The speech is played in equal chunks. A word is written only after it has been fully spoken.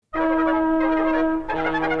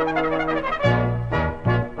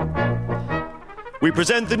we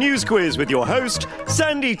present the news quiz with your host,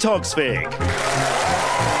 Sandy Togsvig.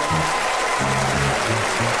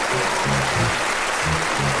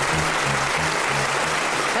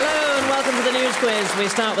 Hello and welcome to the news quiz. We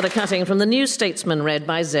start with a cutting from the New Statesman read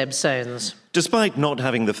by Zeb Soanes. Despite not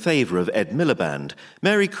having the favour of Ed Miliband,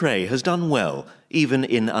 Mary Cray has done well, even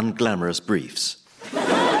in unglamorous briefs.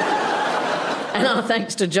 And our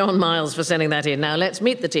thanks to John Miles for sending that in. Now let's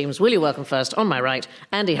meet the teams. Will you welcome first, on my right,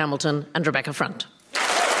 Andy Hamilton and Rebecca Front.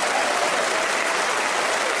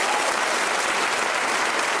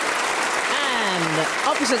 And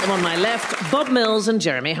opposite them on my left, Bob Mills and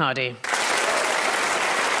Jeremy Hardy.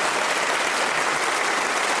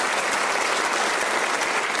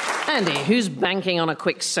 Andy, who's banking on a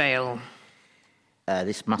quick sale?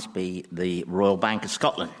 This must be the Royal Bank of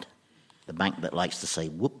Scotland, the bank that likes to say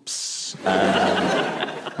whoops.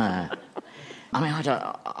 I'm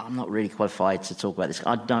not really qualified to talk about this.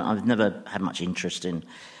 I've never had much interest in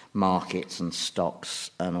markets and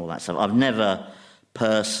stocks and all that stuff. I've never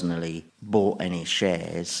personally bought any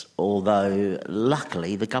shares, although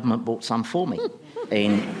luckily the government bought some for me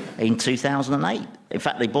in 2008. In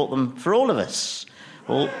fact, they bought them for all of us.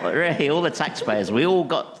 All the taxpayers. We all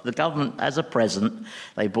got the government as a present.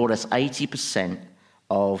 They bought us 80%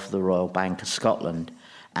 of the Royal Bank of Scotland.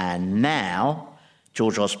 And now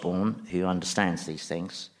George Osborne, who understands these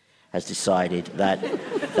things, has decided that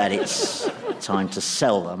it's time to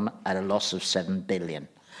sell them at a loss of $7 billion.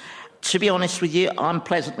 To be honest with you, I'm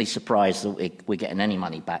pleasantly surprised that we're getting any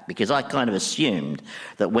money back, because I kind of assumed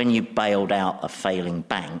that when you bailed out a failing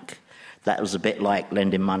bank, that was a bit like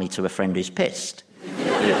lending money to a friend who's pissed.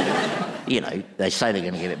 You know, they say they're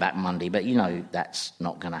going to give it back Monday, but you know that's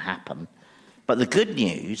not going to happen. But the good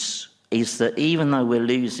news is that even though we're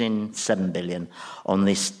losing $7 billion on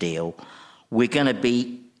this deal, we're going to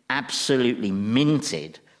be absolutely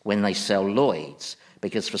minted when they sell Lloyds,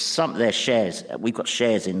 because for some of their shares, we've got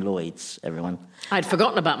shares in Lloyds, everyone. I'd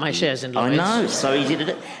forgotten about my shares in Lloyds. I know, so easy to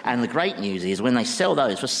do. And the great news is when they sell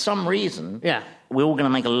those, for some reason, we're all going to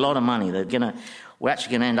make a lot of money. We're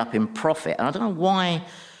actually going to end up in profit. And I don't know why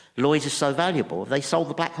Lloyds is so valuable. They sold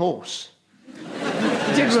the Black Horse.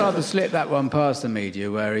 He did rather slip that one past the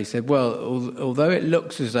media, where he said, well, although it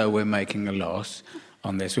looks as though we're making a loss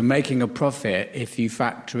on this, we're making a profit if you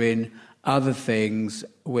factor in other things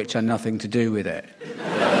which are nothing to do with it.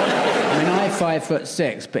 I mean, I'm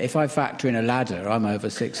 5'6", but if I factor in a ladder, I'm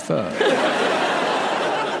over 6 foot.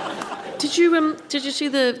 Did you see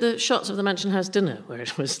the shots of the Mansion House dinner where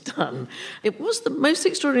it was done? It was the most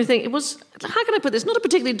extraordinary thing. It was, how can I put this, not a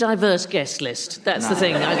particularly diverse guest list. That's the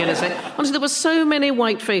thing I'm going to say. Honestly, there were so many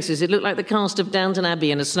white faces. It looked like the cast of Downton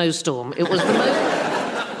Abbey in a snowstorm. It was the most...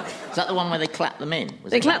 Is that the one where they clap them in?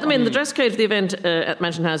 They clap them in. The dress code for the event at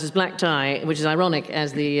Mansion House is black tie, which is ironic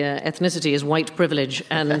as the ethnicity is white privilege.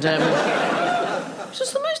 And it's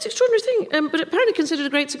just the most extraordinary thing. But apparently considered a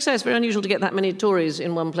great success. Very unusual to get that many Tories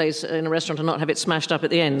in one place in a restaurant and not have it smashed up at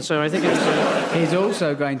the end. So I think it was... He's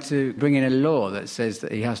also going to bring in a law that says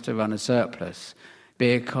that he has to run a surplus,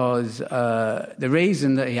 because the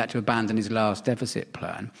reason that he had to abandon his last deficit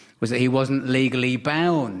plan was that he wasn't legally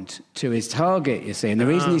bound to his target, you see. And the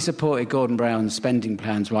reason he supported Gordon Brown's spending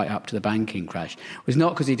plans right up to the banking crash was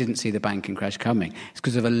not because he didn't see the banking crash coming. It's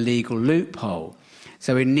because of a legal loophole.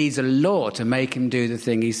 So he needs a law to make him do the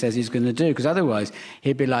thing he says he's going to do, because otherwise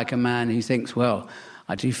he'd be like a man who thinks, well,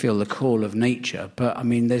 I do feel the call of nature, but, I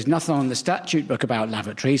mean, there's nothing on the statute book about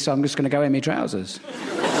lavatories, so I'm just going to go in my trousers.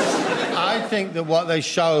 I think that what they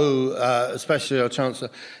show, especially our Chancellor,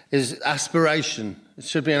 is aspiration. It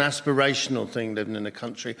should be an aspirational thing, living in a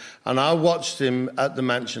country. And I watched him at the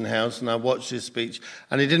Mansion House, and I watched his speech,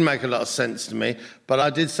 and it didn't make a lot of sense to me. But I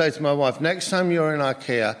did say to my wife, next time you're in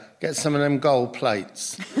IKEA, get some of them gold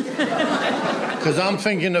plates. Because I'm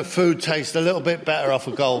thinking that food tastes a little bit better off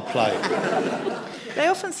a gold plate. They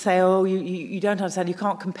often say, oh, you don't understand, you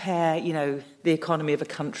can't compare, the economy of a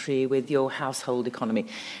country with your household economy.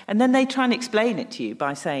 And then they try and explain it to you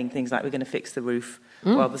by saying things like, we're going to fix the roof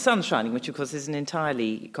while the sun's shining, which, of course, is an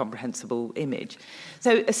entirely comprehensible image.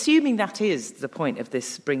 So assuming that is the point of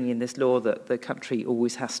this, bringing in this law that the country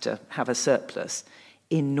always has to have a surplus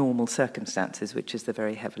in normal circumstances, which is the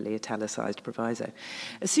very heavily italicised proviso.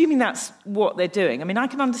 Assuming that's what they're doing, I mean, I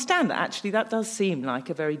can understand that, actually, that does seem like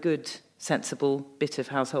a very good, sensible bit of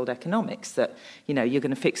household economics, that, you're going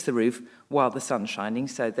to fix the roof while the sun's shining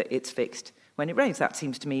so that it's fixed when it rains. That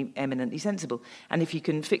seems to me eminently sensible. And if you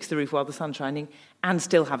can fix the roof while the sun's shining and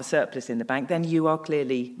still have a surplus in the bank, then you are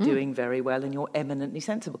clearly doing very well and you're eminently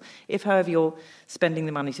sensible. If, however, you're spending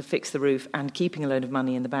the money to fix the roof and keeping a load of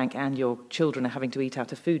money in the bank and your children are having to eat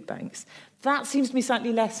out of food banks, that seems to me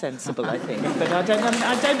slightly less sensible, I think. But I don't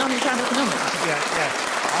understand economics.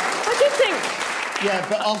 I did think... Yeah,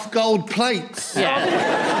 but off gold plates. Yeah.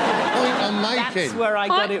 Point I'm making. That's where I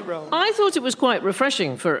got it wrong. I thought it was quite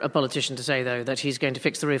refreshing for a politician to say, though, that he's going to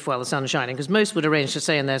fix the roof while the sun's shining, because most would arrange to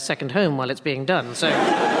stay in their second home while it's being done. So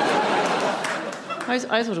I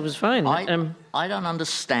thought it was fine. I don't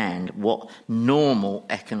understand what normal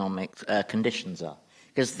economic conditions are.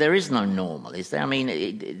 Because there is no normal, is there? I mean,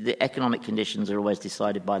 the economic conditions are always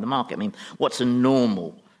decided by the market. I mean, what's a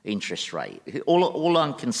normal interest rate? All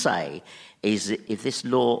I can say is that if this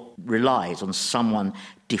law relies on someone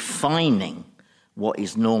defining what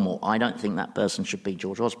is normal, I don't think that person should be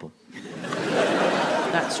George Osborne.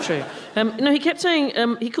 That's true. He kept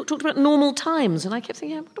saying, he talked about normal times, and I kept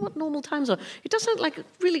thinking, I wonder what normal times are. It does sound like a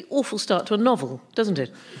really awful start to a novel, doesn't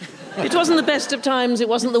it? It wasn't the best of times, it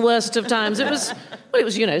wasn't the worst of times, it was,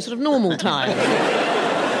 sort of normal time.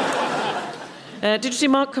 Did you see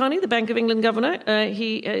Mark Carney, the Bank of England governor?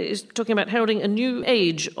 He is talking about heralding a new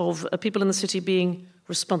age of people in the city being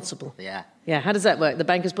responsible. Yeah. Yeah, how does that work? The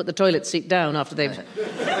bankers put the toilet seat down after they've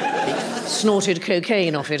snorted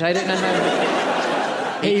cocaine off it. I don't know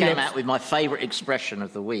how... He came out with my favourite expression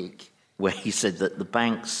of the week, where he said that the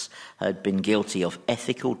banks had been guilty of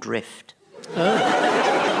ethical drift.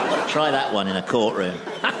 Oh. Try that one in a courtroom.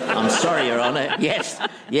 I'm sorry, Your Honour.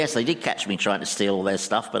 Yes, they did catch me trying to steal all their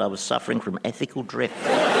stuff, but I was suffering from ethical drift.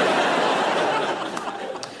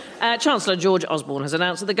 Chancellor George Osborne has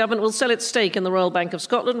announced that the government will sell its stake in the Royal Bank of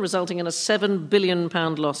Scotland, resulting in a £7 billion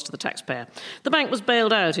loss to the taxpayer. The bank was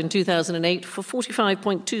bailed out in 2008 for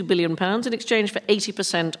 £45.2 billion in exchange for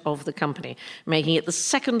 80% of the company, making it the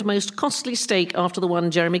second most costly stake after the one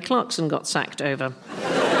Jeremy Clarkson got sacked over.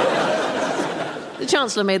 The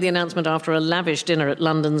Chancellor made the announcement after a lavish dinner at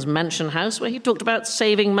London's Mansion House, where he talked about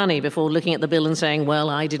saving money before looking at the bill and saying, well,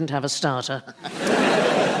 I didn't have a starter.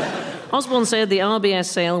 Osborne said the RBS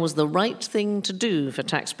sale was the right thing to do for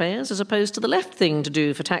taxpayers as opposed to the left thing to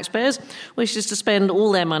do for taxpayers, which is to spend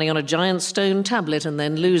all their money on a giant stone tablet and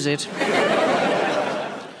then lose it.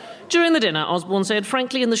 During the dinner, Osborne said,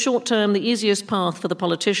 frankly, in the short term, the easiest path for the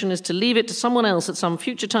politician is to leave it to someone else at some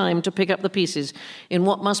future time to pick up the pieces in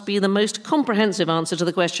what must be the most comprehensive answer to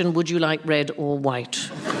the question, would you like red or white?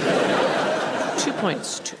 2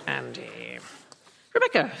 points to Andy.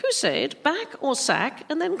 Rebecca, who said back or sack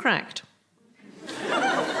and then cracked?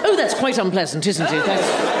 Oh, that's quite unpleasant, isn't it?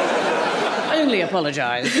 That's... Only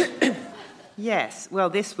apologise. Yes, well,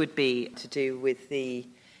 this would be to do with the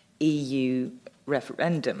EU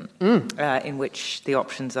referendum, in which the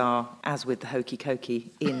options are, as with the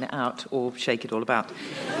hokey-cokey, in, out, or shake it all about.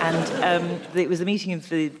 And it was a meeting of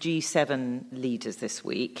the G7 leaders this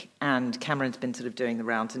week, and Cameron's been sort of doing the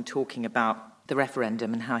rounds and talking about the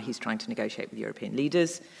referendum and how he's trying to negotiate with European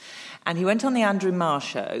leaders. And he went on the Andrew Marr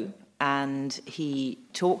show, and he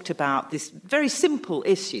talked about this very simple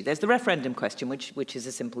issue. There's the referendum question, which is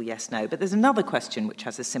a simple yes-no, but there's another question which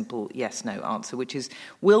has a simple yes-no answer, which is,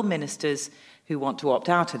 will ministers who want to opt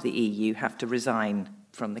out of the EU have to resign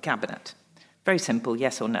from the cabinet? Very simple,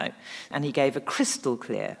 yes or no. And he gave a crystal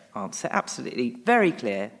clear answer, absolutely very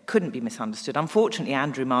clear, couldn't be misunderstood. Unfortunately,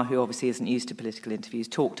 Andrew Marr, who obviously isn't used to political interviews,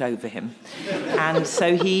 talked over him. And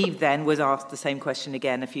so he then was asked the same question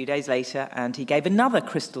again a few days later, and he gave another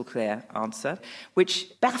crystal clear answer,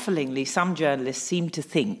 which bafflingly some journalists seem to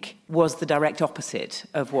think was the direct opposite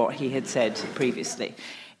of what he had said previously.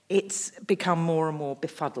 It's become more and more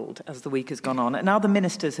befuddled as the week has gone on. And other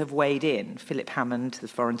ministers have weighed in. Philip Hammond, the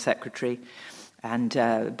Foreign Secretary, and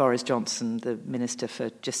Boris Johnson, the Minister for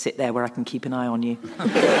just sit there where I can keep an eye on you.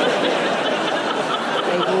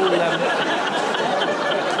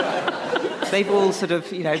 They've all sort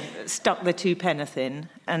of, stuck their two penneth in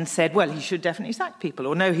and said, well, he should definitely sack people,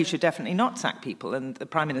 or no, he should definitely not sack people. And the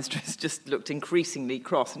Prime Minister has just looked increasingly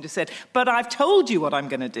cross and just said, but I've told you what I'm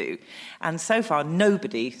going to do. And so far,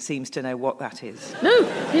 nobody seems to know what that is. No,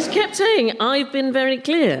 he's kept saying, I've been very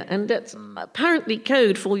clear, and that's apparently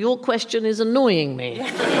code for your question is annoying me.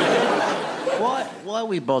 Why are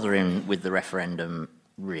we bothering with the referendum,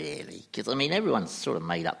 really? Because, everyone's sort of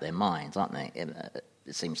made up their minds, aren't they?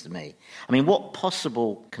 It seems to me. What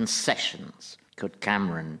possible concessions could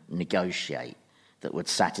Cameron negotiate that would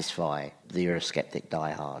satisfy the Eurosceptic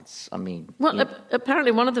diehards. I mean... Well,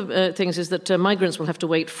 apparently one of the things is that migrants will have to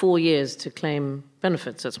wait 4 years to claim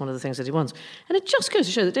benefits. That's one of the things that he wants. And it just goes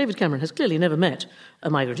to show that David Cameron has clearly never met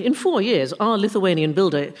a migrant. In 4 years, our Lithuanian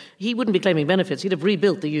builder, he wouldn't be claiming benefits. He'd have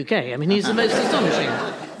rebuilt the UK. I mean, he's the most astonishing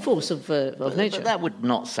force of nature. But that would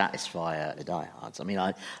not satisfy the diehards. I mean,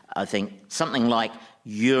 I think something like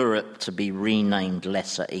Europe to be renamed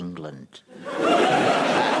Lesser England.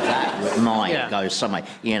 That might go some way.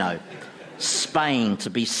 You know, Spain to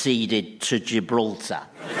be ceded to Gibraltar.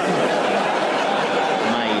 Maybe.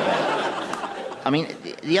 I mean,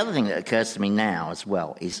 the other thing that occurs to me now as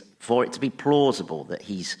well is for it to be plausible that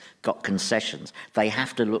he's got concessions, they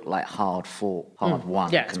have to look like hard-won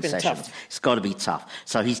concessions. It's been tough. It's got to be tough.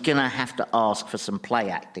 So he's going to have to ask for some play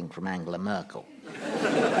acting from Angela Merkel.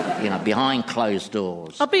 You know, behind closed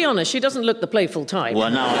doors. I'll be honest, she doesn't look the playful type. Well,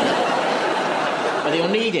 no. But he'll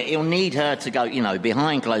need it. He'll need her to go, you know,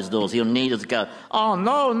 behind closed doors. He'll need her to go, oh,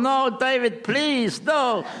 no, David, please,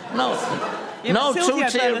 no. Yeah, no, Silvio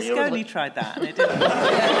Berlusconi tried that, and it didn't.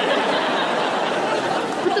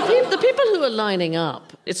 But the people who are lining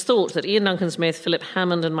up, it's thought that Ian Duncan-Smith, Philip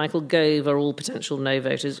Hammond and Michael Gove are all potential no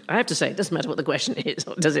voters. I have to say, it doesn't matter what the question is,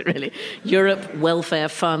 or does it really? Europe, welfare,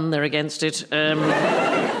 fun, they're against it.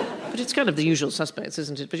 But it's kind of the usual suspects,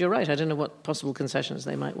 isn't it? But you're right, I don't know what possible concessions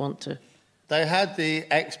they might want to... They had the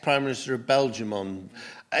ex-Prime Minister of Belgium on,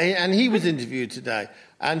 and he was interviewed today,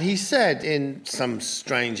 and he said in some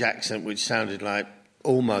strange accent which sounded like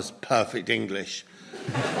almost perfect English,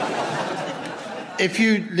 if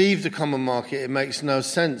you leave the common market, it makes no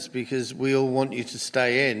sense because we all want you to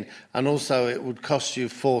stay in, and also it would cost you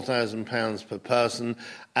 £4,000 per person,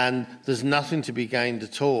 and there's nothing to be gained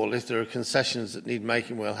at all. If there are concessions that need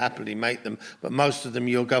making, we'll happily make them, but most of them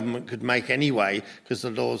your government could make anyway because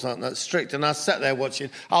the laws aren't that strict. And I sat there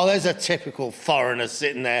watching, there's a typical foreigner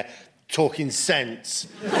sitting there talking sense.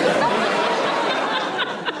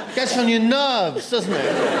 Gets on your nerves, doesn't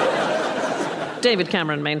it? David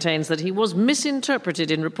Cameron maintains that he was misinterpreted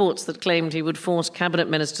in reports that claimed he would force cabinet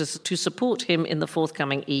ministers to support him in the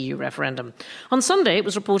forthcoming EU referendum. On Sunday, it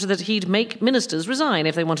was reported that he'd make ministers resign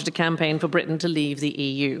if they wanted to campaign for Britain to leave the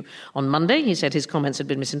EU. On Monday, he said his comments had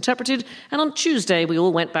been misinterpreted, and on Tuesday, we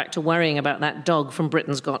all went back to worrying about that dog from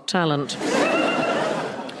Britain's Got Talent.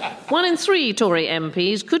 1 in 3 Tory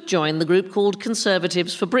MPs could join the group called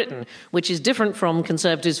Conservatives for Britain, which is different from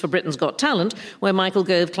Conservatives for Britain's Got Talent, where Michael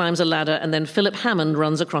Gove climbs a ladder and then Philip Hammond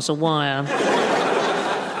runs across a wire.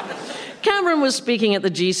 Cameron was speaking at the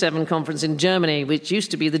G7 conference in Germany, which used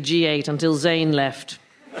to be the G8 until Zayn left.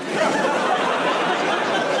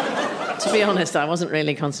 To be honest, I wasn't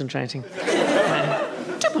really concentrating. 2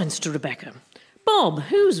 points to Rebecca. Bob,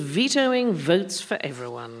 who's vetoing votes for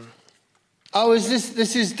everyone? Oh,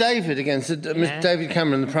 this is David against David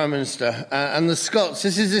Cameron, the Prime Minister, and the Scots.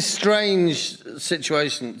 This is a strange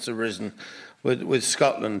situation that's arisen with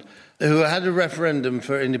Scotland, who had a referendum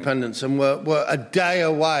for independence and were a day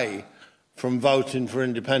away from voting for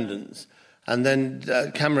independence. And then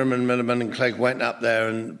Cameron and Miliband and Clegg went up there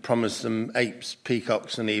and promised them apes,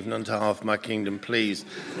 peacocks and even unto half my kingdom, please,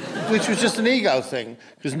 which was just an ego thing,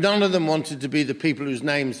 because none of them wanted to be the people whose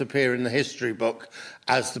names appear in the history book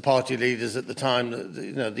as the party leaders at the time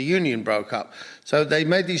that the union broke up. So they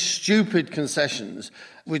made these stupid concessions,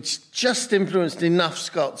 which just influenced enough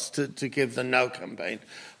Scots to give the no campaign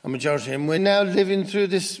a majority. And we're now living through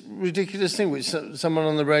this ridiculous thing, which someone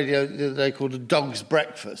on the radio the other day called a dog's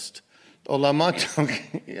breakfast. Although my dog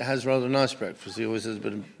has rather nice breakfast, he always has a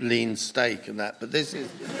bit of lean steak and that. But this is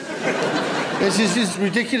this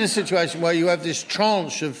ridiculous situation where you have this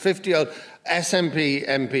tranche of 50-odd SNP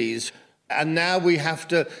MPs, and now we have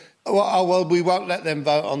to... we won't let them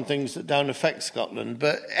vote on things that don't affect Scotland,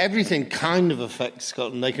 but everything kind of affects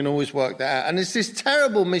Scotland. They can always work that out. And it's this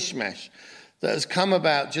terrible mishmash that has come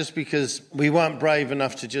about just because we weren't brave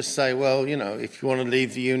enough to just say, well, if you want to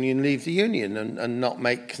leave the union, leave the union, and not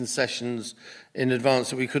make concessions in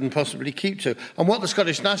advance that we couldn't possibly keep to. And what the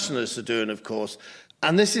Scottish nationalists are doing, of course,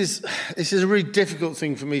 and this is a really difficult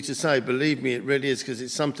thing for me to say, believe me, it really is, because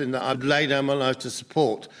it's something that I've laid down my life to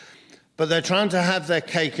support, but they're trying to have their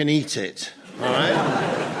cake and eat it, all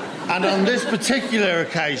right? And on this particular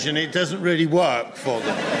occasion, it doesn't really work for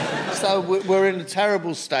them. So we're in a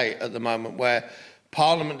terrible state at the moment where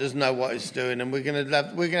Parliament doesn't know what it's doing, and we're going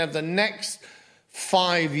to have the next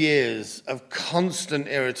 5 years of constant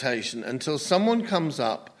irritation until someone comes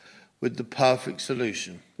up with the perfect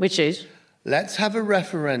solution. Which is? Let's have a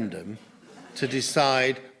referendum to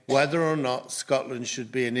decide whether or not Scotland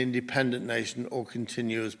should be an independent nation or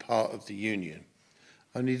continue as part of the Union.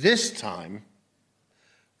 Only this time,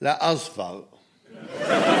 let us vote.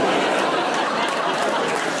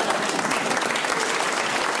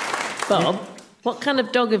 Bob, what kind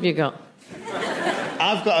of dog have you got?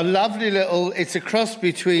 I've got a lovely little... It's a cross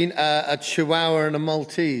between a Chihuahua and a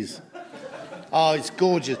Maltese. Oh, it's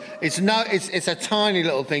gorgeous. It's a tiny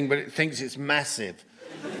little thing, but it thinks it's massive.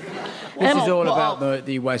 This is all about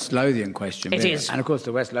the West Lothian question. It is. And, of course,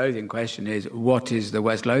 the West Lothian question is, what is the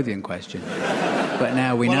West Lothian question? But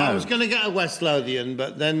now we know. I was going to get a West Lothian,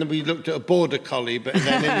 but then we looked at a Border Collie, but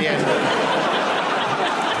then in the end...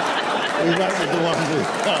 we went with the one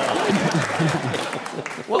we've got.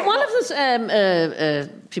 Well, one of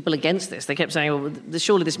the people against this, they kept saying, well,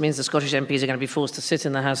 surely this means the Scottish MPs are going to be forced to sit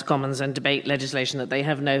in the House of Commons and debate legislation that they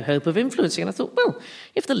have no hope of influencing. And I thought, well,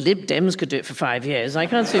 if the Lib Dems could do it for 5 years, I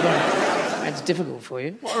can't see why it's difficult for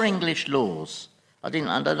you. What are English laws? I don't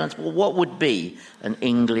know. Well, what would be an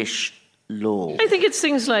English law? I think it's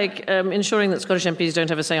things like ensuring that Scottish MPs don't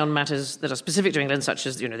have a say on matters that are specific to England, such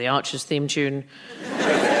as, the Archers theme tune,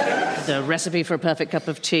 the recipe for a perfect cup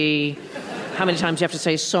of tea, how many times you have to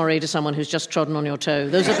say sorry to someone who's just trodden on your toe.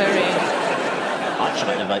 Those are very... I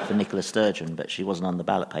tried to vote for Nicola Sturgeon, but she wasn't on the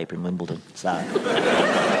ballot paper in Wimbledon, so...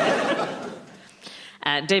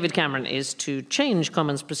 David Cameron is to change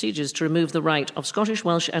Commons procedures to remove the right of Scottish,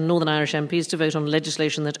 Welsh and Northern Irish MPs to vote on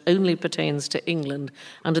legislation that only pertains to England.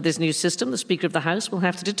 Under this new system, the Speaker of the House will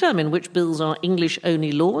have to determine which bills are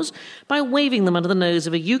English-only laws by waving them under the nose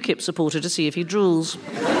of a UKIP supporter to see if he drools.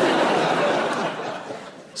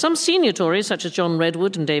 Some senior Tories, such as John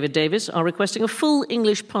Redwood and David Davis, are requesting a full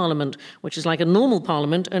English Parliament, which is like a normal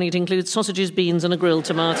Parliament, only it includes sausages, beans and a grilled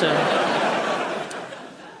tomato.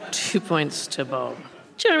 2 points to Bob.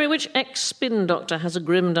 Jeremy, which ex-spin doctor has a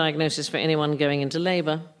grim diagnosis for anyone going into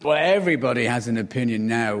Labour? Well, everybody has an opinion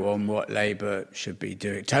now on what Labour should be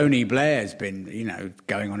doing. Tony Blair's been,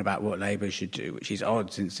 going on about what Labour should do, which is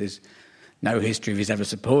odd since there's no history of his ever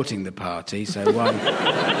supporting the party, so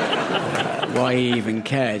why he even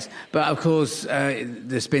cares? But, of course,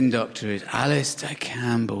 the spin doctor is Alistair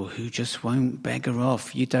Campbell, who just won't beggar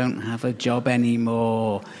off. You don't have a job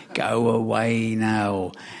anymore. Go away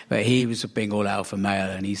now. But he was being all alpha male,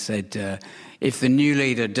 and he said if the new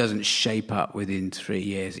leader doesn't shape up within 3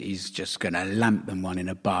 years, he's just going to lamp them one in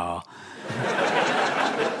a bar.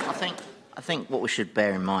 I think what we should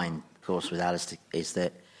bear in mind, of course, with Alistair is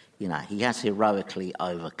that he has heroically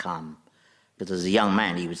overcome, because as a young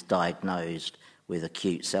man he was diagnosed with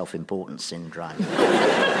acute self-importance syndrome,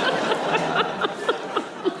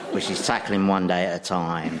 which he's tackling one day at a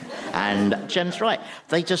time. And Jem's right,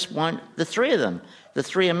 they just won't, the three of them, the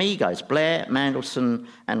three amigos, Blair, Mandelson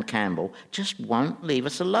and Campbell, just won't leave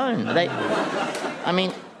us alone.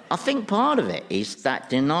 I think part of it is that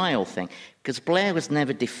denial thing, because Blair was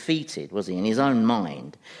never defeated, was he, in his own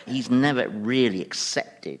mind? He's never really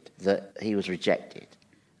accepted that he was rejected.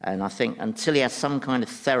 And I think until he has some kind of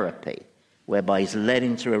therapy whereby he's led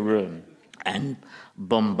into a room and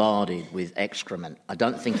bombarded with excrement, I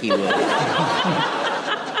don't think he will.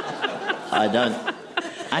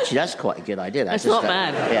 Actually, that's quite a good idea. That's not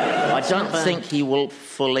bad. Yeah, I don't think he will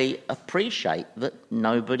fully appreciate that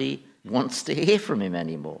nobody wants to hear from him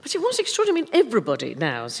anymore. But what's extraordinary, everybody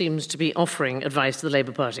now seems to be offering advice to the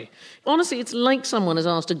Labour Party. Honestly, it's like someone has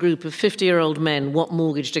asked a group of 50-year-old men what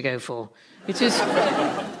mortgage to go for.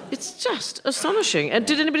 It's just astonishing. And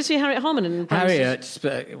did anybody see Harriet Harman in Paris?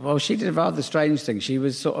 Harriet, well, she did a rather strange thing. She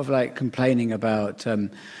was sort of like complaining about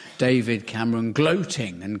David Cameron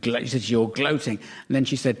gloating, and she said, you're gloating. And then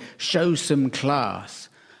she said, show some class.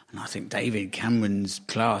 And I think David Cameron's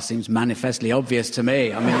class seems manifestly obvious to me.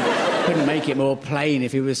 Couldn't make it more plain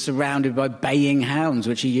if he was surrounded by baying hounds,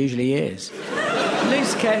 which he usually is.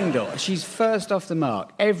 Liz Kendall, she's first off the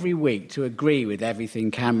mark every week to agree with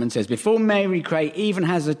everything Cameron says. Before Mary Cray even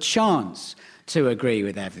has a chance to agree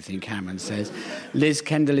with everything Cameron says, Liz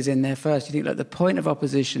Kendall is in there first. You think, look, the point of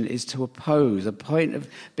opposition is to oppose. The point of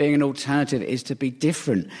being an alternative is to be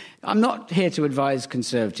different. I'm not here to advise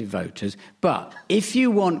Conservative voters, but if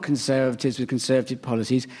you want Conservatives with Conservative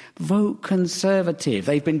policies, vote Conservative.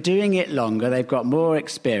 They've been doing it longer, they've got more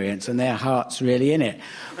experience, and their heart's really in it.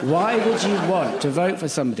 Why would you want to vote for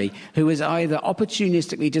somebody who has either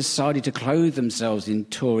opportunistically decided to clothe themselves in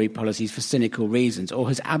Tory policies for cynical reasons, or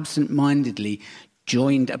has absent-mindedly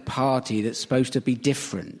joined a party that's supposed to be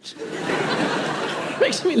different?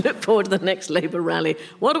 Makes me look forward to the next Labour rally.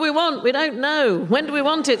 What do we want? We don't know. When do we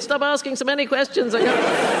want it? Stop asking so many questions.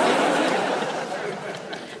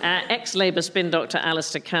 Ex-Labour spin doctor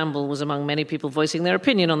Alistair Campbell was among many people voicing their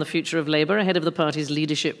opinion on the future of Labour ahead of the party's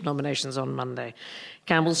leadership nominations on Monday.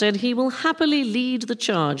 Campbell said he will happily lead the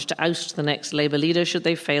charge to oust the next Labour leader should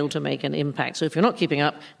they fail to make an impact. So if you're not keeping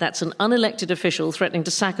up, that's an unelected official threatening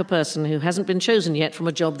to sack a person who hasn't been chosen yet from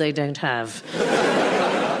a job they don't have.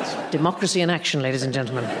 Democracy in action, ladies and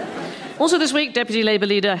gentlemen. Also this week, Deputy Labour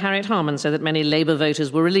leader Harriet Harman said that many Labour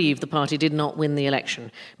voters were relieved the party did not win the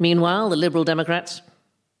election. Meanwhile, the Liberal Democrats...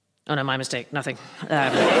 Oh, no, my mistake. Nothing.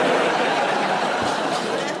 At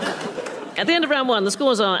the end of round one, the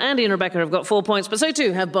scores are Andy and Rebecca have got 4 points, but so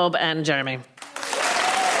too have Bob and Jeremy.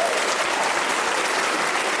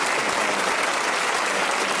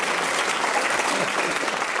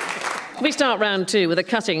 We start round two with a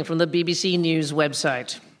cutting from the BBC News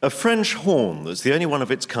website. A French horn that's the only one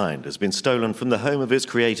of its kind has been stolen from the home of its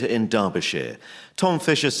creator in Derbyshire. Tom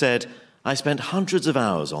Fisher said, "I spent hundreds of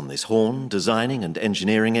hours on this horn, designing and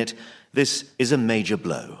engineering it. This is a major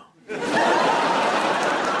blow."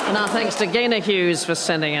 And our thanks to Gaynor Hughes for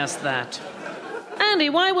sending us that. Andy,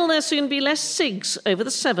 why will there soon be less SIGs over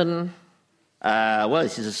the Severn? Well,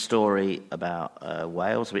 this is a story about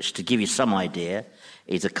Wales, which, to give you some idea,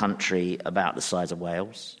 is a country about the size of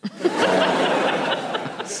Wales.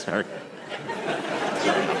 Sorry.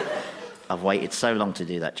 I've waited so long to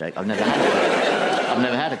do that joke. I've never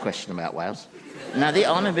had a question about Wales. Now,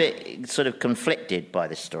 I'm a bit sort of conflicted by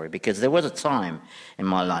this story because there was a time in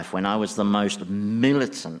my life when I was the most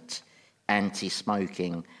militant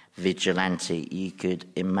anti-smoking vigilante you could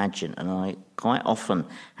imagine, and I quite often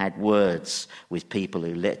had words with people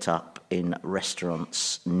who lit up in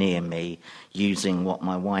restaurants near me using what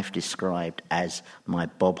my wife described as my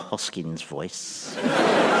Bob Hoskins voice.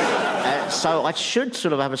 So I should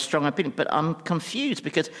sort of have a strong opinion, but I'm confused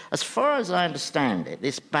because as far as I understand it,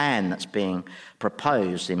 this ban that's being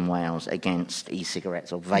proposed in Wales against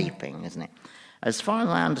e-cigarettes or vaping, isn't it? As far as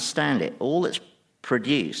I understand it, all that's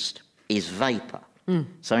produced is vapour.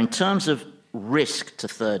 So in terms of risk to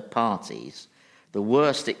third parties, the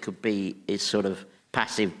worst it could be is sort of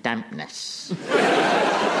passive dampness.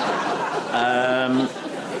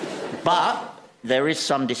 But there is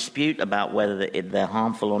some dispute about whether they're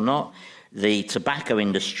harmful or not. The tobacco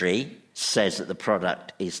industry says that the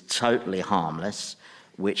product is totally harmless,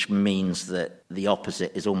 which means that the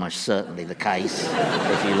opposite is almost certainly the case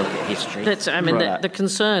if you look at history. The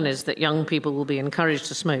concern is that young people will be encouraged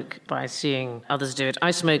to smoke by seeing others do it.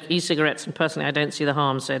 I smoke e-cigarettes and personally I don't see the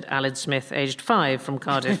harm, said Alid Smith, aged 5 from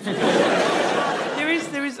Cardiff.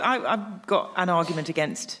 I've got an argument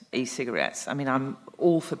against e-cigarettes. I mean, I'm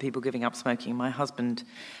all for people giving up smoking. My husband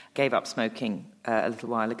gave up smoking a little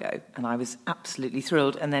while ago, and I was absolutely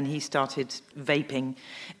thrilled. And then he started vaping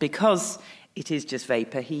because it is just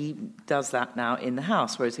vapour. He does that now in the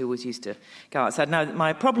house, whereas he always used to go outside. Now,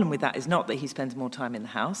 my problem with that is not that he spends more time in the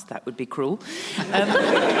house. That would be cruel.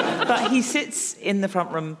 But he sits in the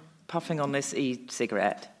front room puffing on this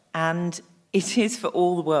e-cigarette, and it is, for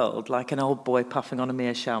all the world, like an old boy puffing on a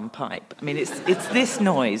meerschaum pipe. I mean, it's this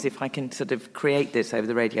noise, if I can sort of create this over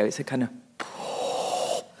the radio, it's a kind of...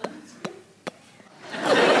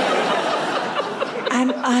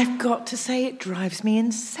 And I've got to say, it drives me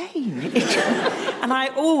insane. And I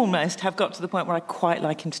almost have got to the point where I quite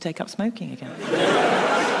like him to take up smoking again.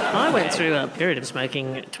 I went through a period of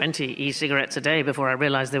smoking 20 e-cigarettes a day before I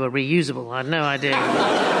realised they were reusable. I had no idea.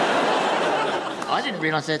 I didn't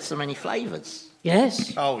realise they had so many flavours.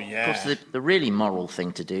 Yes. Oh, yeah. Of course, the really moral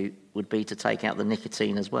thing to do would be to take out the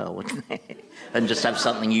nicotine as well, wouldn't it? And just have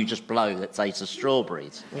something you just blow that tastes of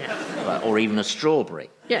strawberries. Yeah. Or even a strawberry.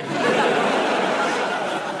 Yeah.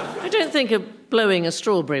 I don't think blowing a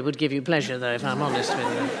strawberry would give you pleasure, though, if I'm honest with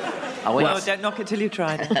you. Well, don't knock it till you've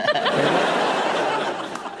tried it.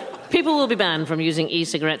 People will be banned from using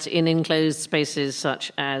e-cigarettes in enclosed spaces such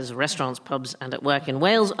as restaurants, pubs and at work in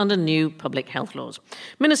Wales under new public health laws.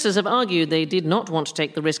 Ministers have argued they did not want to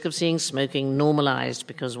take the risk of seeing smoking normalised,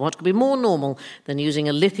 because what could be more normal than using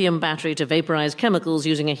a lithium battery to vaporise chemicals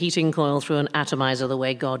using a heating coil through an atomizer the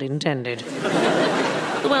way God intended?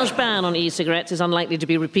 The Welsh ban on e-cigarettes is unlikely to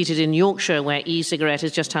be repeated in Yorkshire, where e-cigarette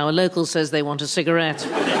is just how a local says they want a cigarette.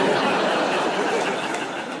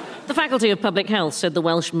 The Faculty of Public Health said the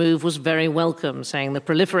Welsh move was very welcome, saying the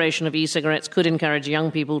proliferation of e-cigarettes could encourage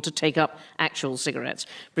young people to take up actual cigarettes,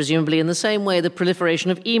 presumably in the same way the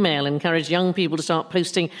proliferation of email encouraged young people to start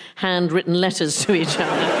posting handwritten letters to each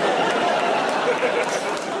other,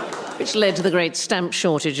 which led to the great stamp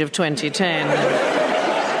shortage of 2010.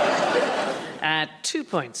 2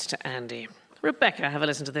 points to Andy. Rebecca, have a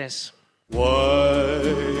listen to this.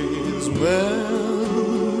 Wise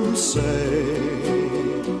men say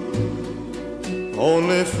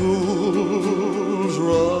only fools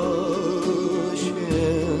rush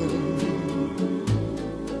in,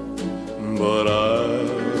 but I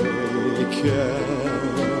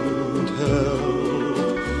can't help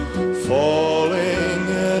falling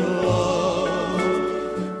in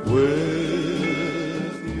love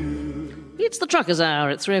with you. It's the Truckers'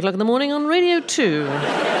 Hour at 3 o'clock in the morning on Radio 2.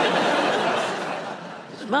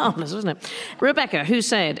 Marvellous, wasn't it? Rebecca, who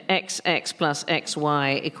said XX plus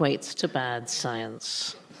XY equates to bad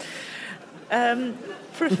science?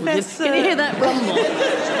 Professor... Can you hear that rumble?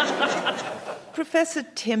 Professor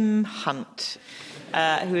Tim Hunt,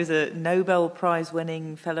 who is a Nobel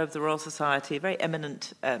Prize-winning Fellow of the Royal Society, a very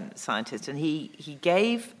eminent scientist, and he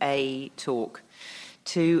gave a talk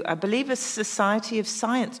to, I believe, a Society of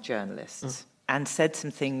Science journalists, and said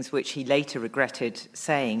some things which he later regretted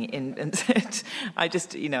saying, and said, I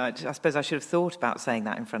suppose I should have thought about saying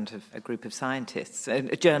that in front of a group of scientists,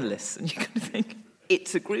 journalists, and you kind of think,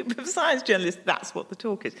 it's a group of science journalists, that's what the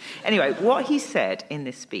talk is. Anyway, what he said in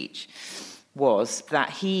this speech was that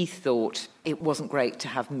he thought it wasn't great to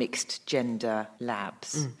have mixed gender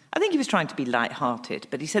labs. I think he was trying to be light-hearted,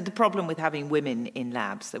 but he said the problem with having women in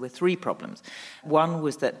labs, there were 3 problems. One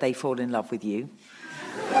was that they fall in love with you.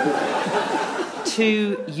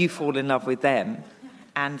 2, you fall in love with them.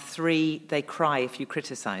 And 3, they cry if you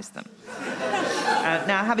criticise them.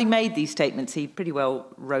 Now, having made these statements, he pretty well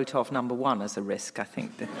wrote off number 1 as a risk, I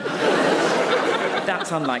think.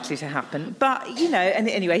 That's unlikely to happen. But, and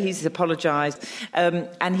anyway, he's apologised.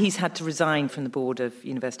 And he's had to resign from the board of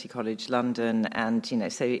University College London. And,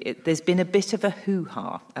 so there's been a bit of a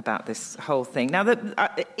hoo-ha about this whole thing. Now,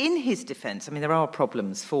 in his defence, there are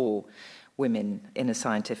problems for women in a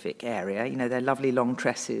scientific area. Their lovely long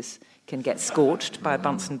tresses can get scorched by a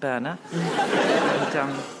Bunsen burner.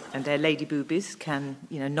 And their lady boobies can,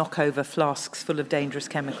 knock over flasks full of dangerous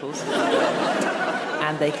chemicals.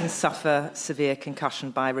 And they can suffer severe concussion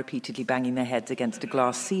by repeatedly banging their heads against a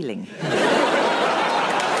glass ceiling.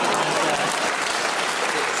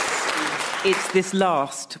 It's this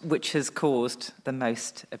last which has caused the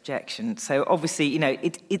most objection. So obviously,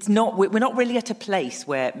 it's not. We're not really at a place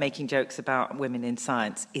where making jokes about women in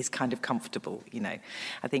science is kind of comfortable. I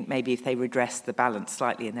think maybe if they redress the balance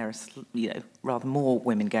slightly, and there are rather more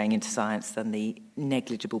women going into science than the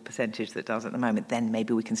negligible percentage that does at the moment, then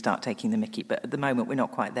maybe we can start taking the mickey. But at the moment, we're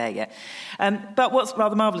not quite there yet. But what's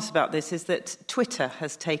rather marvellous about this is that Twitter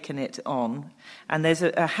has taken it on, and there's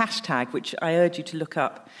a hashtag which I urge you to look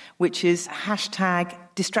up, which is hashtag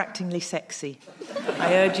distractingly sexy.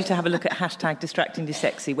 I urge you to have a look at hashtag distractingly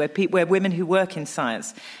sexy, where women who work in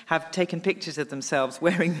science have taken pictures of themselves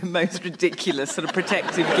wearing the most ridiculous sort of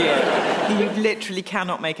protective gear. You literally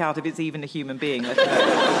cannot make out if it's even a human being.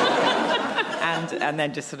 And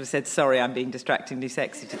then just sort of said, sorry, I'm being distractingly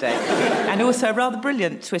sexy today. And also a rather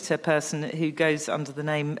brilliant Twitter person who goes under the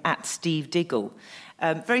name @SteveDiggle,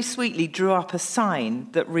 very sweetly drew up a sign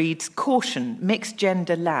that reads, "Caution, mixed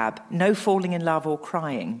gender lab, no falling in love or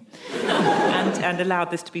crying," and allowed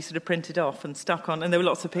this to be sort of printed off and stuck on. And there were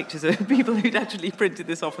lots of pictures of people who'd actually printed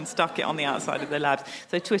this off and stuck it on the outside of their labs.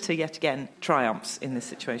 So Twitter, yet again, triumphs in this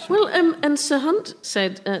situation. Well, and Sir Hunt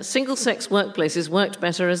said single-sex workplaces worked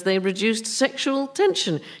better as they reduced sexual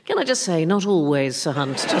tension. Can I just say, not always, Sir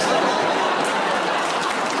Hunt.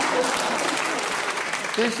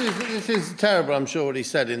 This is terrible, I'm sure, what he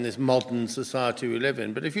said in this modern society we live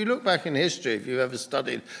in. But if you look back in history, if you've ever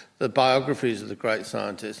studied the biographies of the great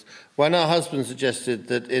scientists, when her husband suggested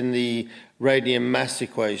that in the radium mass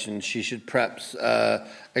equation she should perhaps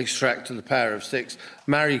extract to the power of 6,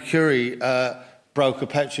 Marie Curie broke a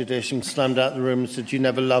Petri dish and slammed out the room and said, "You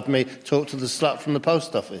never loved me, talk to the slut from the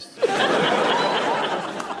post office."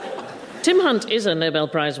 Tim Hunt is a Nobel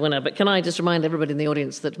Prize winner, but can I just remind everybody in the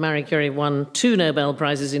audience that Marie Curie won 2 Nobel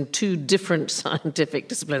Prizes in 2 different scientific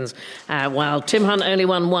disciplines, while Tim Hunt only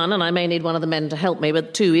won 1, and I may need one of the men to help me,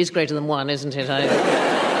 but 2 is greater than 1, isn't it?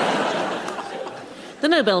 The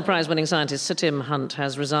Nobel Prize-winning scientist Sir Tim Hunt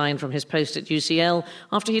has resigned from his post at UCL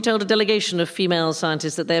after he told a delegation of female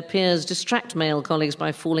scientists that their peers distract male colleagues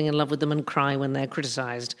by falling in love with them and cry when they're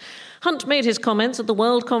criticised. Hunt made his comments at the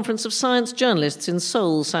World Conference of Science Journalists in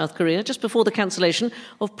Seoul, South Korea, just before the cancellation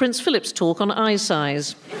of Prince Philip's talk on eye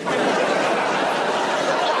size.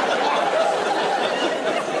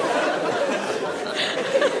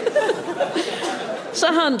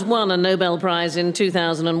 Sir Hunt won a Nobel Prize in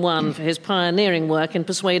 2001 for his pioneering work in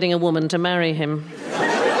persuading a woman to marry him.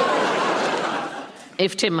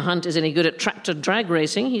 If Tim Hunt is any good at tractor drag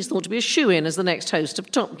racing, he's thought to be a shoo-in as the next host of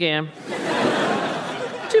Top Gear.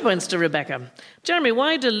 2 points to Rebecca. Jeremy,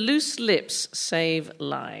 why do loose lips save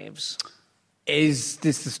lives? Is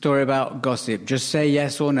this the story about gossip? Just say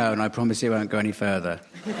yes or no, and I promise it won't go any further.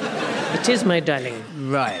 It is, my darling.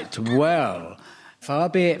 Right, well, far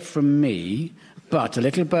be it from me, but a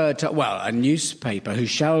little bird... a newspaper who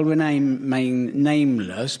shall remain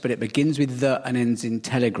nameless, but it begins with the and ends in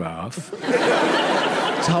telegraph,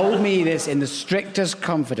 told me this in the strictest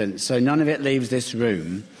confidence, so none of it leaves this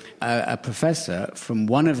room. A professor from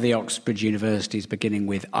one of the Oxford universities beginning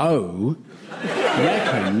with O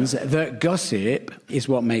reckons that gossip is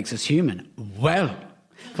what makes us human. Well,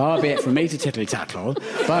 far be it from me to tittle-tattle,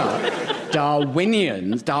 but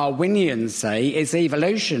Darwinians say it's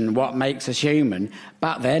evolution what makes us human,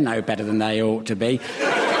 but they're no better than they ought to be.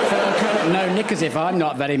 No knickers if I'm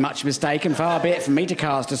not very much mistaken. Far be it from me to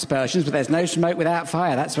cast aspersions, but there's no smoke without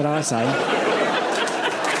fire, that's what I say.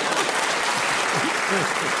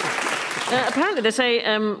 Apparently they say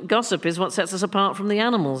gossip is what sets us apart from the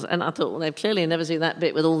animals. And I thought, well, they've clearly never seen that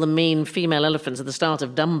bit with all the mean female elephants at the start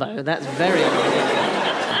of Dumbo. That's very...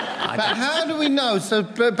 But how do we know? So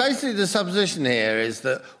basically the supposition here is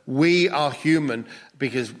that we are human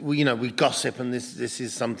because we gossip, and this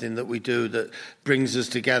is something that we do that brings us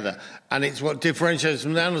together. And it's what differentiates us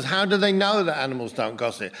from the animals. How do they know that animals don't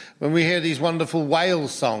gossip? When we hear these wonderful whale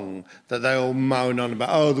song that they all moan on about,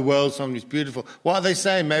 oh, the whale song is beautiful. What are they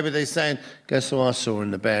saying? Maybe they're saying, guess who I saw in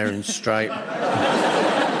the Bering Strait?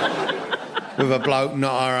 With a bloke,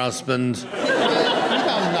 not our husband.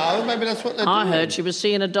 No, maybe that's what they're doing. I heard she was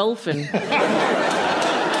seeing a dolphin.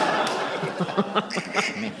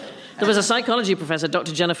 There was a psychology professor,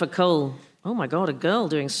 Dr. Jennifer Cole. Oh, my God, a girl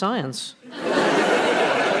doing science.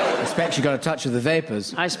 I expect she got a touch of the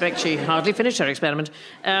vapours. I expect she hardly finished her experiment.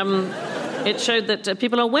 It showed that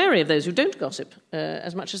people are wary of those who don't gossip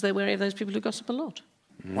as much as they're wary of those people who gossip a lot.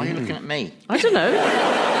 Why are you looking at me? I don't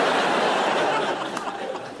know.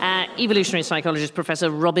 Evolutionary psychologist Professor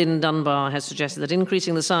Robin Dunbar has suggested that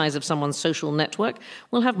increasing the size of someone's social network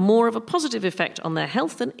will have more of a positive effect on their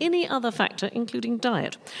health than any other factor, including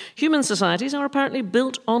diet. Human societies are apparently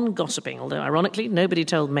built on gossiping, although, ironically, nobody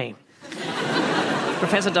told me.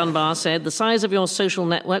 Professor Dunbar said the size of your social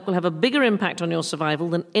network will have a bigger impact on your survival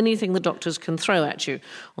than anything the doctors can throw at you.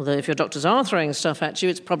 Although if your doctors are throwing stuff at you,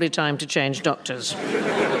 it's probably time to change doctors.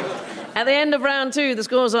 At the end of round 2, the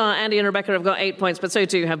scores are Andy and Rebecca have got 8 points, but so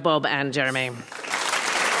too have Bob and Jeremy.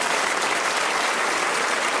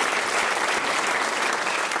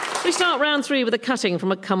 We start round 3 with a cutting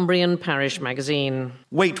from a Cumbrian parish magazine.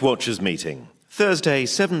 Weight Watchers meeting. Thursday,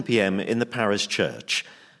 7 p.m. in the parish church.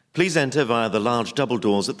 Please enter via the large double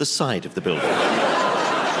doors at the side of the building.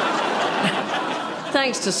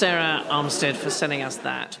 Thanks to Sarah Armstead for sending us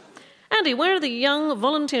that. Andy, where are the young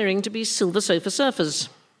volunteering to be Silver Sofa Surfers?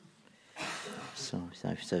 So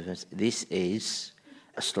this is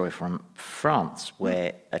a story from France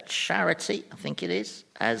where a charity, I think it is,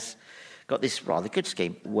 has got this rather good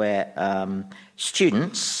scheme where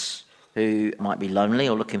students who might be lonely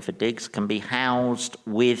or looking for digs can be housed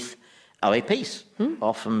with OAPs,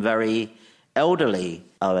 often very elderly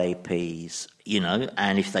OAPs,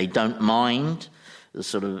 and if they don't mind the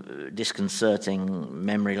sort of disconcerting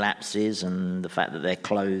memory lapses and the fact that their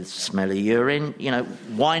clothes smell of urine,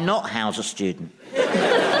 why not house a student?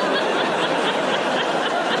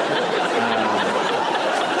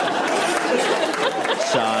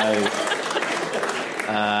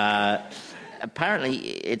 Apparently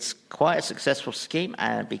it's quite a successful scheme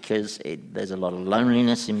because there's a lot of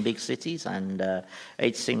loneliness in big cities, and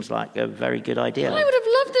it seems like a very good idea. Well, I would have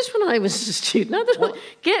loved this when I was a student.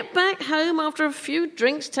 Get back home after a few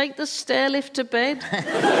drinks, take the stair lift to bed.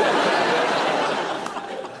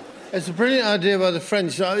 It's a brilliant idea by the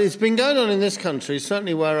French. It's been going on in this country,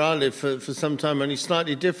 certainly where I live, for some time, only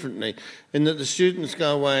slightly differently, in that the students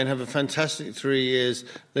go away and have a fantastic 3 years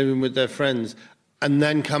living with their friends and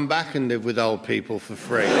then come back and live with old people for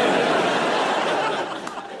free.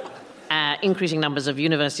 Increasing numbers of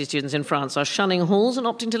university students in France are shunning halls and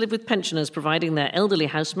opting to live with pensioners, providing their elderly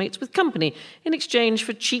housemates with company in exchange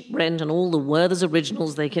for cheap rent and all the Werther's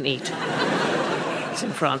originals they can eat. It's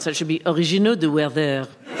in France, so it should be Originaux de Werther.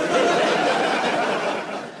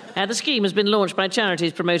 The scheme has been launched by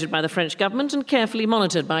charities promoted by the French government and carefully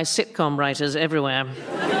monitored by sitcom writers everywhere.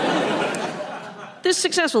 This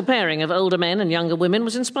successful pairing of older men and younger women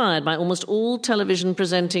was inspired by almost all television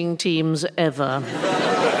presenting teams ever.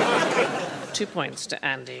 2 points to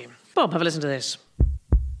Andy. Bob, have a listen to this.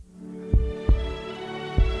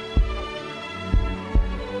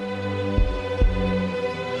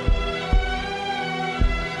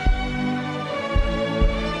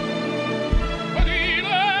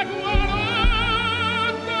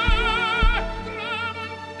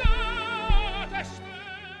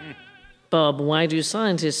 Bob, why do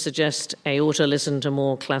scientists suggest aorta listen to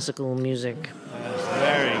more classical music? That's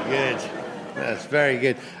very good. That's very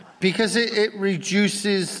good. Because it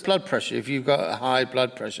reduces blood pressure. If you've got a high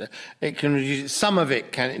blood pressure, it can reduce it. Some of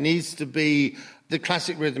it can. It needs to be the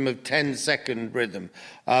classic rhythm of 10-second rhythm.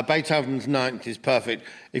 Beethoven's Ninth is perfect.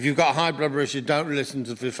 If you've got high blood pressure, don't listen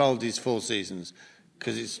to Vivaldi's Four Seasons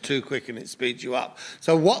because it's too quick and it speeds you up.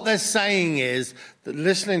 So what they're saying is that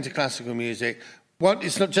listening to classical music,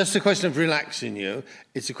 it's not just a question of relaxing you,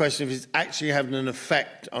 it's a question of it's actually having an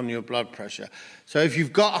effect on your blood pressure. So if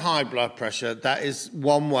you've got high blood pressure, that is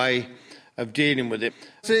one way of dealing with it.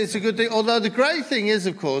 So it's a good thing. Although the great thing is,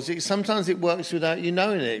 of course, sometimes it works without you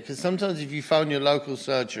knowing it, because sometimes if you phone your local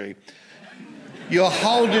surgery, you're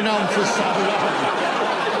holding on for so long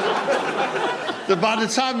that by the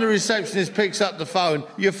time the receptionist picks up the phone,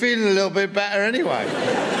 you're feeling a little bit better anyway.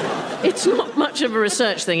 It's not much of a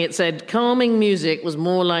research thing. It said calming music was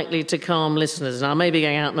more likely to calm listeners. Now, I may be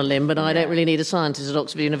going out on a limb, but I don't really need a scientist at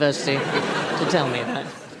Oxford University to tell me that.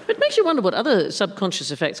 But it makes you wonder what other subconscious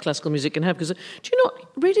effects classical music can have, because, do you know,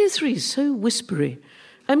 Radio 3 is so whispery.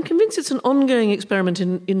 I'm convinced it's an ongoing experiment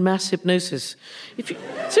in mass hypnosis.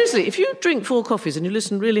 Seriously, if you drink 4 coffees and you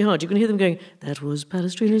listen really hard, you can hear them going, "That was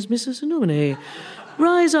Palestrina's Mrs. Anomone.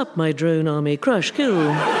 Rise up, my drone army, crush,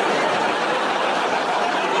 kill."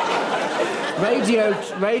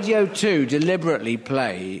 Radio 2 deliberately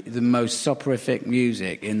play the most soporific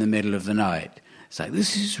music in the middle of the night. It's like,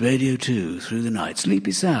 this is Radio 2 through the night.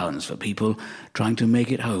 Sleepy sounds for people trying to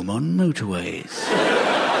make it home on motorways.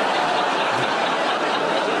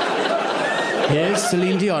 Here's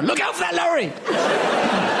Celine Dion. Look out for that lorry!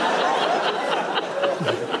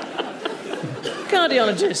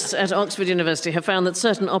 Cardiologists at Oxford University have found that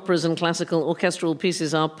certain operas and classical orchestral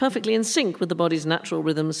pieces are perfectly in sync with the body's natural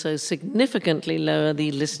rhythms, so significantly lower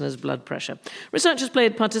the listener's blood pressure. Researchers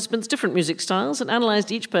played participants different music styles and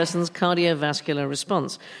analysed each person's cardiovascular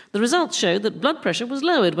response. The results showed that blood pressure was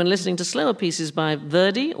lowered when listening to slower pieces by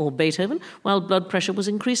Verdi or Beethoven, while blood pressure was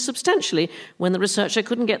increased substantially when the researcher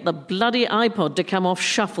couldn't get the bloody iPod to come off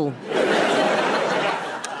shuffle.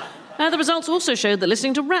 The results also showed that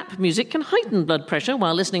listening to rap music can heighten blood pressure,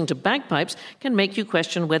 while listening to bagpipes can make you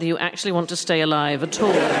question whether you actually want to stay alive at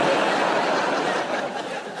all.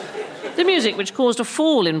 The music, which caused a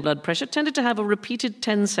fall in blood pressure, tended to have a repeated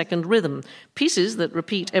 10-second rhythm. Pieces that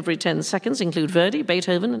repeat every 10 seconds include Verdi,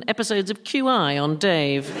 Beethoven, and episodes of QI on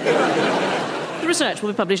Dave. The research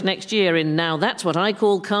will be published next year in Now That's What I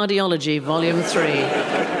Call Cardiology, Volume 3.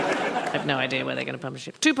 I have no idea where they're going to publish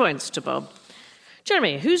it. 2 points to Bob.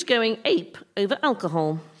 Jeremy, who's going ape over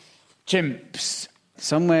alcohol? Chimps.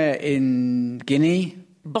 Somewhere in Guinea.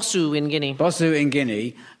 Bossou in Guinea. Bossou in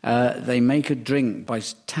Guinea. They make a drink by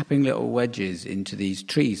tapping little wedges into these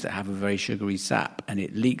trees that have a very sugary sap, and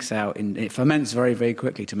it leaks out, it ferments very, very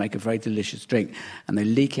quickly to make a very delicious drink. And they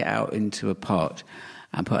leak it out into a pot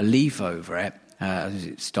and put a leaf over it.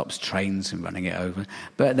 It stops trains from running it over.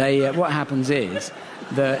 But what happens is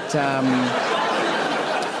that...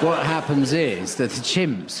 What happens is that the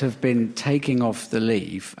chimps have been taking off the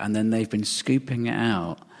leaf and then they've been scooping it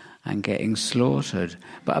out and getting slaughtered.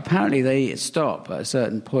 But apparently they stop at a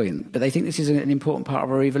certain point. But they think this is an important part of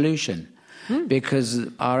our evolution because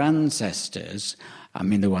our ancestors, I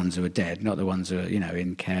mean the ones who are dead, not the ones who are,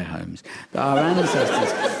 in care homes, but our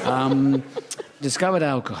ancestors discovered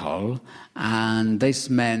alcohol, and this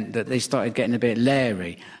meant that they started getting a bit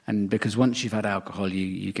leery. And because once you've had alcohol,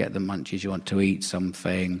 you get the munchies, you want to eat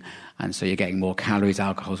something, and so you're getting more calories.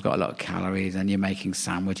 Alcohol's got a lot of calories, and you're making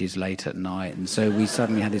sandwiches late at night. And so we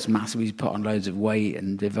suddenly had this we put on loads of weight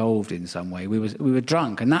and evolved in some way. We were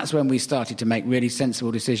drunk, and that's when we started to make really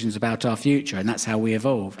sensible decisions about our future, and that's how we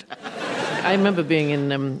evolved. I remember being in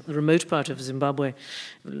the remote part of Zimbabwe,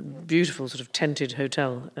 a beautiful sort of tented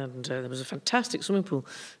hotel, and there was a fantastic swimming pool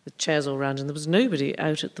with chairs all around, and there was nobody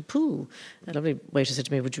out at the pool. A lovely waiter said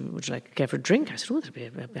to me, would you like care for a drink? I said, that'd be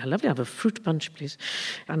lovely. I'll have a fruit punch, please.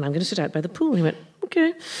 And I'm going to sit out by the pool. And he went,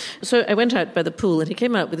 OK. So I went out by the pool, and he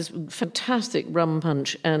came out with this fantastic rum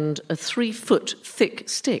punch and a 3-foot thick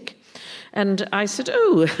stick. And I said,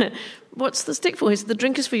 what's the stick for? He said, the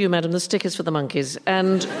drink is for you, madam, the stick is for the monkeys.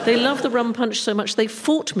 And they love the rum punch so much they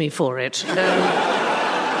fought me for it.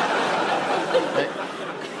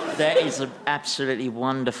 There is an absolutely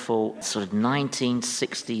wonderful sort of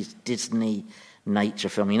 1960s Disney nature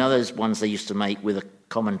film. You know those ones they used to make with a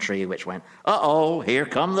commentary which went, uh-oh, here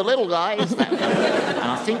come the little guys. And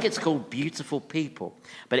I think it's called Beautiful People.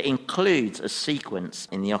 But it includes a sequence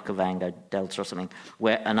in the Okavango Delta or something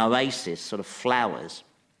where an oasis sort of flowers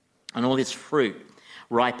and all this fruit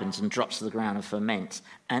ripens and drops to the ground and ferments,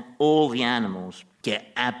 and all the animals get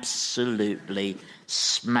absolutely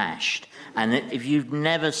smashed. And if you've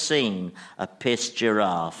never seen a pissed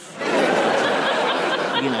giraffe,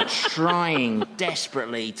 trying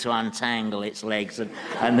desperately to untangle its legs,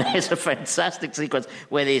 and there's a fantastic sequence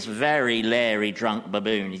where this very leery drunk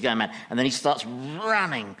baboon, he's going mad, and then he starts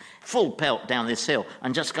running full pelt down this hill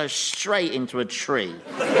and just goes straight into a tree.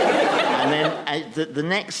 And then the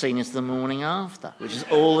next scene is the morning after, which is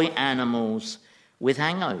all the animals with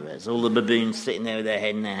hangovers, all the baboons sitting there with their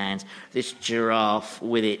head in their hands, this giraffe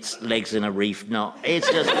with its legs in a reef knot. It's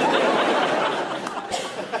just...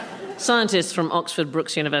 Scientists from Oxford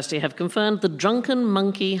Brookes University have confirmed the drunken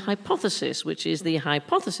monkey hypothesis, which is the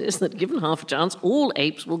hypothesis that, given half a chance, all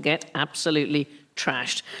apes will get absolutely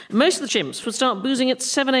trashed. Most of the chimps would start boozing at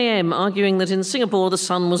 7 a.m, arguing that in Singapore the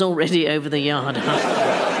sun was already over the yard.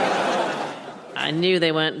 I knew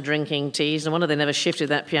they weren't drinking tea, so no wonder they never shifted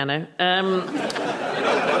that piano.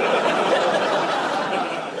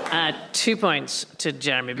 2 points to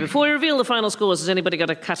Jeremy. Before we reveal the final scores, has anybody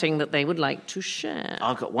got a cutting that they would like to share?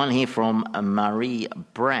 I've got one here from Marie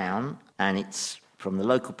Brown, and it's from the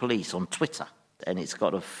local police on Twitter. And it's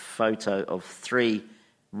got a photo of 3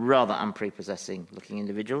 rather unprepossessing-looking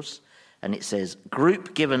individuals. And it says,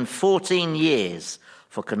 group given 14 years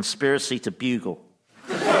for conspiracy to bugle.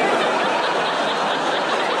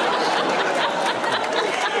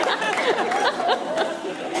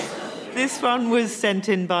 This one was sent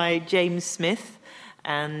in by James Smith,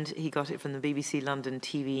 and he got it from the BBC London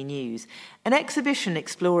TV News. An exhibition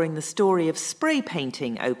exploring the story of spray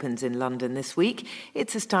painting opens in London this week.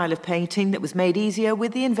 It's a style of painting that was made easier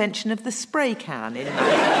with the invention of the spray can in...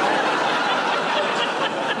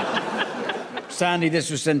 Sandy,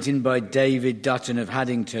 this was sent in by David Dutton of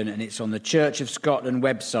Haddington, and it's on the Church of Scotland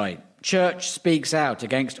website. Church speaks out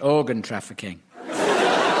against organ trafficking.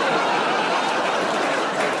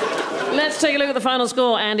 Let's take a look at the final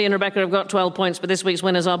score. Andy and Rebecca have got 12 points, but this week's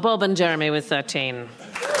winners are Bob and Jeremy with 13.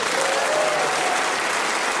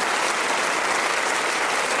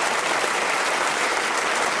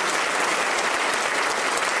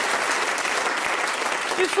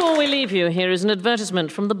 Before we leave you, here is an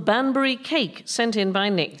advertisement from the Banbury Cake, sent in by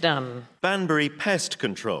Nick Dunn. Banbury Pest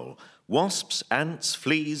Control. Wasps, ants,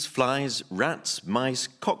 fleas, flies, rats, mice,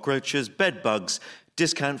 cockroaches, bedbugs.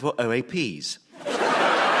 Discount for OAPs.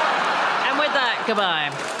 Goodbye.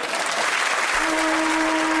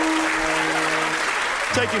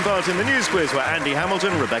 Taking part in the news quiz were Andy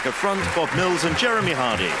Hamilton, Rebecca Front, Bob Mills and Jeremy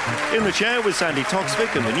Hardy. In the chair was Sandy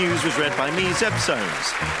Toksvik, and the news was read by me, Zeb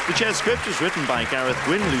Soames. The chair script was written by Gareth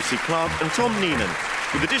Gwynn, Lucy Clark and Tom Neenan,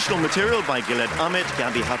 with additional material by Gillette Ahmet,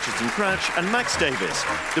 Gabby Hutchinson-Crouch and Max Davis.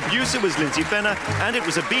 The producer was Lindsay Fenner, and it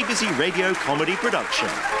was a BBC Radio comedy production.